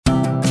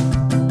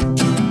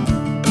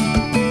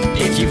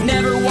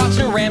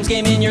Rams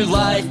game in your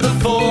life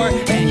before,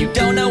 and you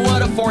don't know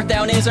what a fourth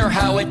down is or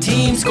how a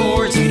team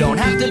scores. You don't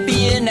have to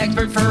be an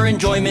expert for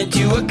enjoyment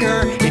to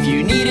occur. If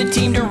you need a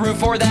team to root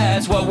for,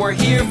 that's what we're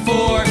here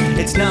for.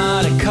 It's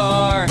not a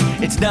car,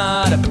 it's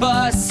not a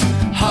bus.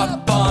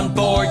 Hop on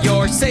board,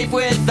 you're safe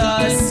with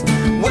us.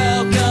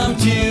 Welcome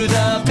to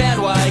the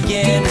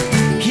bandwagon.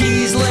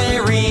 He's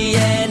Larry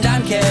and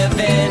I'm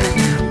Kevin.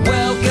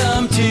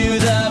 Welcome to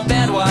the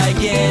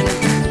bandwagon.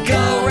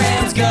 Go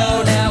Rams,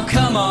 go now,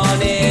 come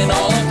on in,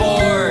 all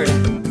aboard.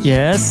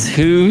 Yes,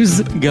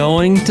 who's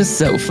going to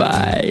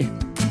SoFi?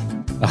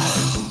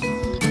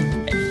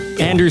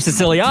 Andrew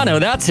Siciliano,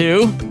 that's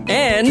who.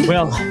 And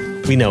well,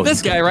 we know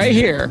this guy right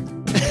here.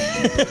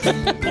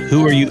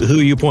 Who are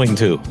you pointing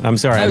to? I'm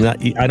sorry,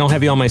 I don't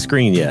have you on my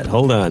screen yet.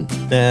 Hold on.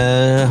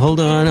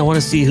 I want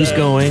to see who's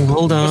going.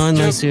 Hold on.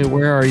 Let's see.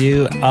 Where are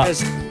you?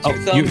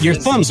 Your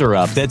thumbs are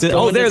up. That's it.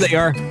 Oh, there they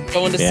are.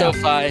 Going to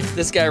SoFi.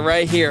 This guy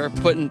right here,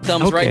 putting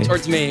thumbs right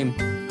towards me.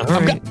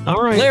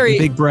 All right, Larry,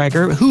 big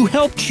bragger. Who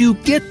helped you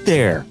get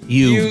there?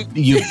 You.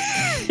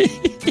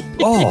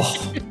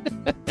 Oh,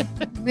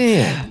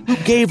 man. Who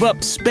gave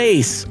up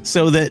space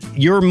so that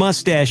your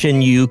mustache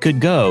and you could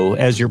go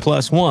as your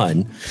plus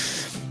one?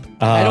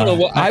 I don't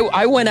know.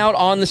 I went out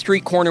on the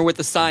street corner with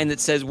a sign that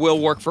says, "Will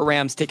work for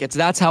Rams tickets."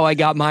 That's how I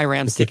got my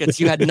Rams tickets.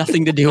 You had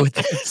nothing to do with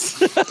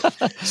this.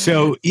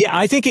 So, yeah,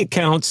 I think it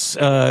counts.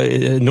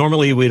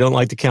 Normally, we don't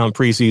like to count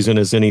preseason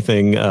as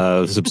anything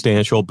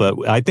substantial, but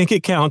I think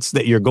it counts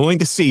that you're going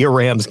to see a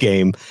Rams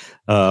game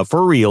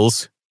for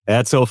reals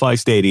at SoFi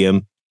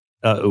Stadium.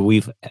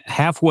 We've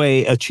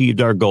halfway achieved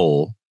our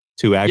goal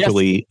to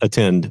actually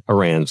attend a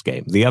Rams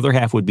game. The other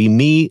half would be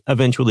me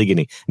eventually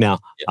getting. Now,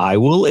 I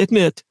will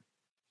admit,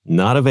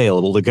 not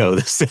available to go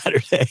this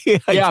Saturday.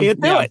 I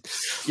can't do it.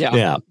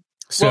 Yeah.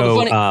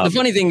 So the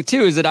funny thing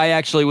too is that I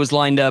actually was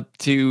lined up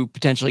to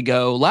potentially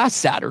go last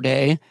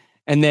Saturday,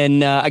 and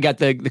then I got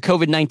the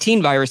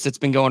COVID-19 virus that's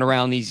been going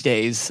around these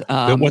days.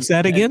 What's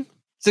that again?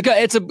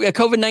 It's a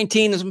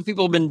COVID-19. Some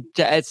people have been.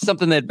 It's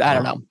something that I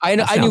don't know.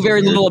 I knew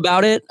very little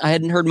about it. I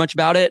hadn't heard much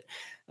about it.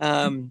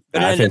 But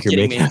I think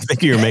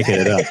you're making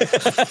it up.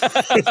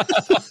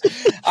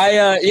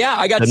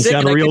 I got Doesn't sick.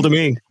 Sound real to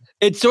me.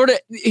 It's sort of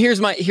here's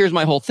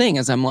my whole thing.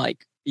 Is I'm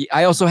like,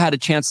 I also had a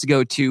chance to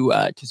go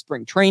to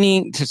spring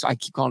training. I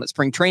keep calling it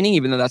spring training,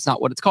 even though that's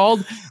not what it's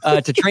called.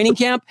 To training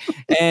camp,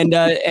 and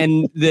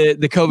the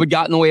COVID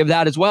got in the way of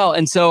that as well.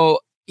 And so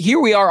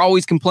here we are,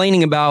 always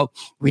complaining about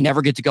we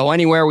never get to go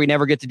anywhere, we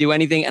never get to do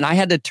anything. And I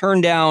had to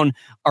turn down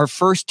our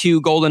first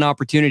two golden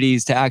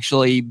opportunities to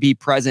actually be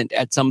present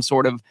at some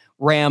sort of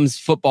Rams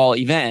football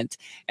event.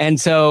 And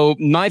so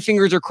my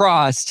fingers are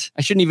crossed.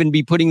 I shouldn't even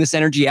be putting this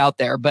energy out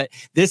there, but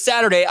this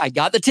Saturday I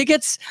got the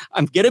tickets.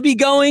 I'm going to be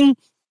going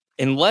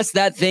unless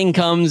that thing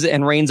comes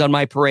and rains on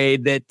my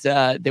parade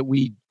that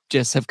we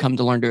just have come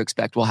to learn to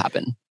expect will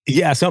happen.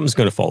 Yeah, something's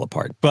going to fall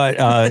apart. But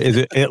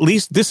at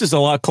least this is a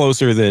lot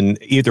closer than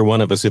either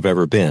one of us have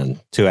ever been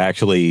to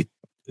actually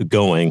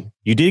going.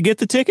 You did get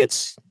the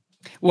tickets?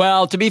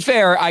 Well, to be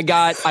fair, I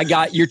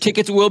got your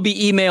tickets will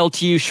be emailed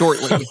to you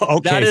shortly.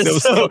 Okay,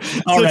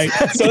 all right.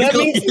 So that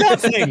means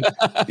nothing.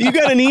 You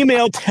got an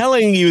email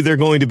telling you they're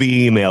going to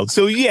be emailed.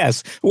 So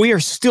yes, we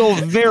are still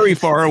very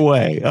far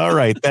away. All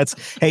right.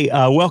 Hey,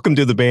 welcome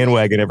to the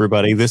bandwagon,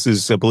 everybody. This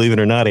is, believe it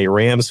or not, a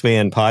Rams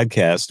fan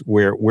podcast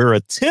where we're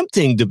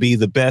attempting to be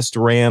the best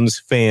Rams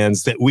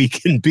fans that we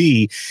can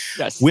be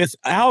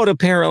without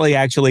apparently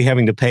actually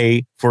having to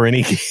pay for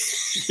any.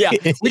 Yeah,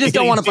 we just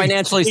don't want to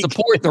financially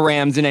support the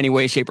Rams in any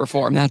way, shape, or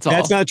form. That's all.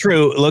 That's not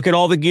true. Look at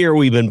all the gear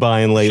we've been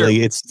buying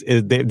lately.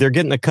 Sure. They're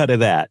getting a cut of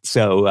that.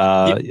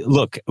 So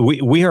look,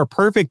 we are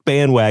perfect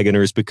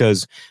bandwagoners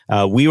because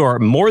we are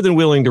more than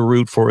willing to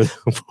root for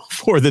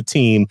the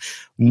team.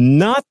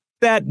 Not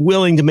that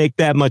willing to make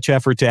that much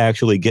effort to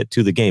actually get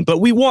to the game, but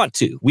we want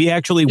to. We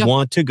actually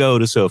want to go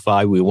to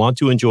SoFi. We want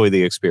to enjoy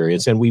the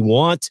experience, and we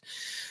want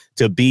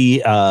to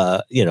be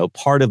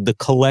part of the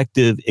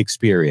collective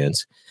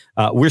experience.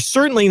 We're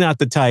certainly not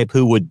the type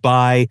who would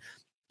buy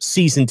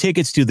season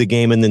tickets to the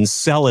game and then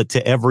sell it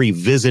to every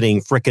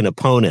visiting frickin'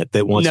 opponent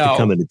that wants to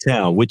come into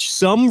town, which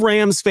some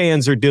Rams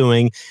fans are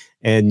doing.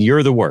 And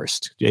you're the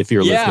worst if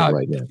you're listening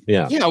right now.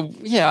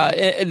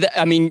 Yeah.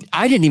 I mean,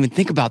 I didn't even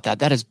think about that.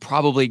 That is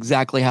probably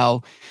exactly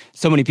how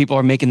so many people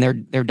are making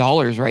their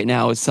dollars right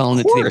now, is selling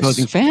it to the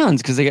opposing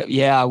fans. Because we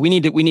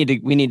need to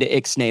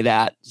ixnay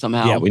that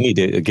somehow. Yeah, we need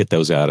to get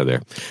those out of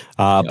there.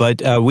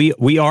 But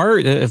we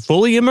are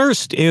fully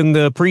immersed in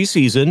the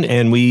preseason,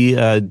 and we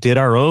did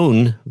our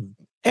own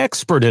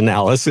expert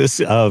analysis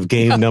of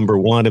game number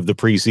one of the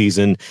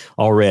preseason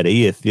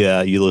already, if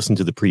you listen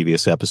to the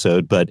previous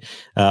episode. But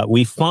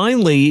we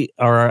finally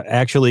are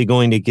actually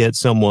going to get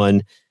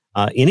someone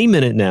any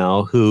minute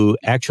now who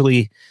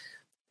actually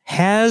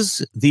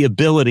has the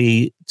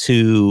ability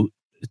to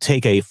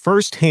take a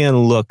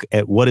firsthand look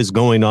at what is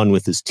going on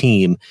with his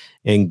team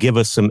and give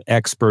us some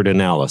expert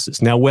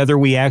analysis. Now, whether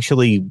we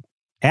actually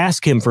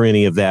ask him for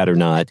any of that or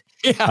not.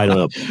 Yeah, I don't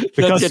know.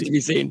 Because that's yet to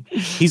be seen.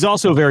 He's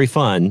also very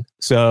fun,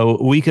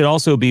 so we could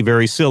also be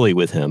very silly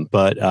with him.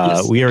 But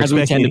Yes, we are as we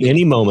tend expecting to be.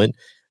 any moment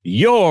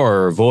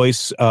your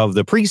voice of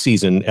the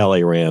preseason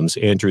LA Rams,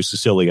 Andrew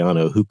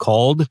Siciliano, who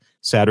called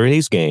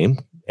Saturday's game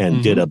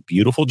and did a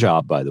beautiful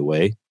job, by the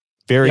way.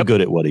 Very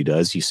good at what he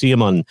does. You see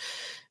him on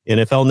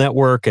NFL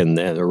Network and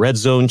the Red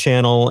Zone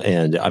channel,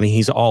 and I mean,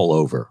 he's all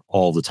over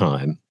all the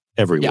time,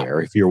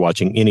 everywhere. If you're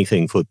watching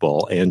anything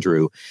football,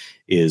 Andrew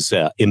is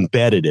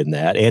embedded in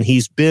that, and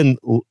he's been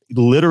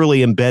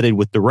literally embedded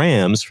with the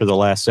Rams for the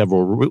last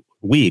several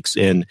weeks,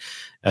 and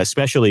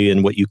especially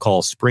in what you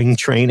call spring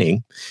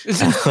training.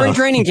 This is spring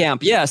training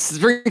camp. Yes,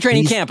 spring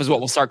training camp is what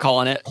we'll start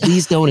calling it.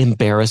 Please don't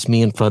embarrass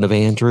me in front of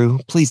Andrew.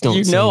 Please don't.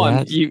 You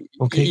know,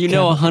 you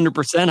know,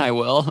 100% I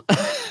will.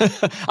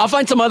 I'll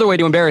find some other way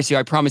to embarrass you.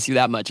 I promise you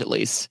that much, at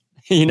least.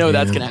 You know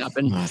that's going to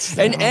happen.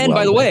 And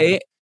by the way,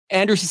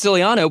 Andrew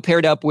Siciliano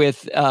paired up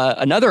with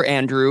another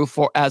Andrew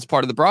as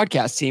part of the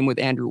broadcast team with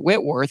Andrew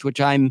Whitworth, which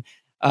I'm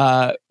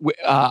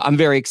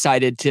very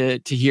excited to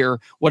hear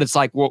what it's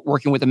like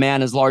working with a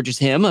man as large as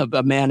him,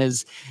 a man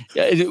as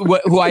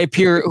who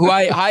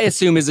I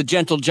assume is a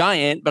gentle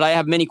giant, but I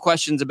have many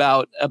questions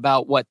about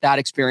what that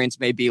experience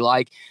may be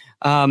like.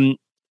 And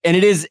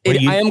it is.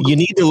 You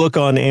need to look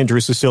on Andrew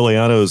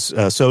Siciliano's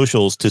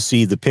socials to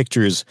see the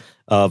pictures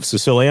of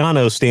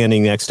Siciliano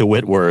standing next to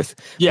Whitworth,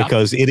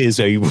 because it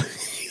is a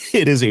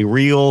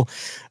real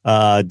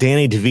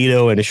Danny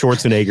DeVito and a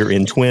Schwarzenegger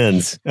in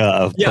twins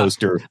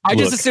poster. I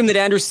just assume that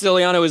Andrew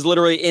Siciliano is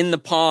literally in the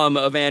palm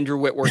of Andrew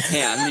Whitworth's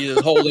hand. He's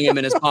just holding him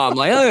in his palm,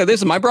 like, oh,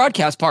 this is my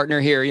broadcast partner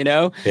here. You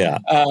know,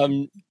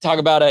 talk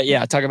about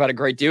a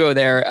great duo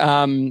there.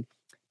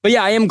 But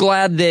yeah, I am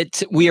glad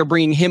that we are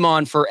bringing him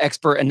on for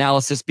expert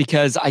analysis,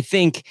 because I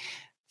think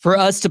for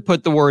us to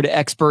put the word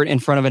expert in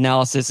front of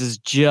analysis is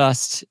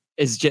just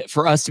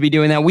for us to be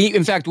doing that.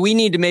 We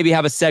need to maybe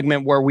have a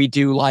segment where we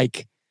do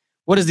like,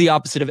 what is the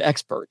opposite of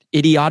expert?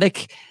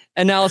 Idiotic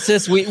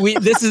analysis.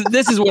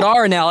 This is what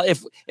our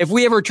analysis. If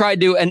we ever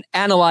tried to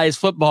analyze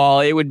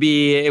football, it would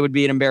be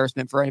an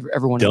embarrassment for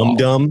everyone.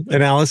 Dumb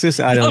analysis.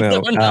 I don't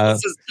know.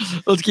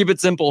 Let's keep it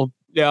simple.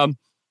 Yeah.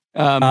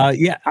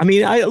 I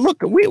mean,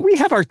 look, we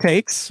have our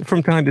takes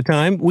from time to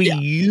time. We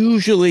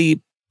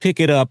usually pick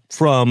it up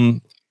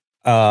from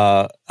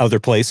other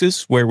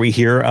places where we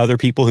hear other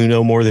people who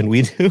know more than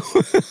we do.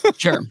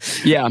 Sure.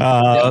 Yeah.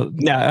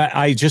 Now,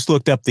 I just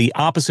looked up the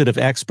opposite of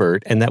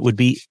expert, and that would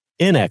be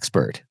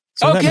inexpert.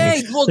 So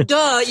okay. Well,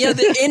 duh. Yeah.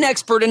 The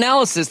inexpert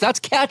analysis. That's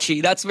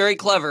catchy. That's very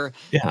clever.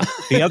 Yeah.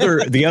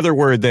 The other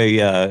word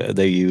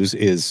they use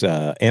is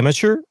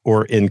amateur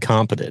or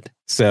incompetent.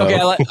 So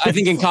okay, I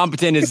think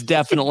incompetent is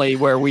definitely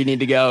where we need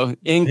to go.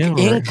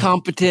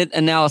 Incompetent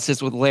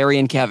analysis with Larry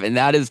and Kevin.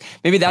 That's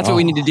what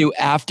we need to do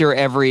after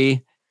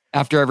every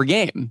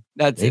game.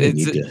 Need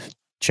to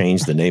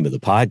change the name of the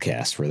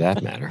podcast for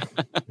that matter.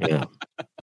 Yeah.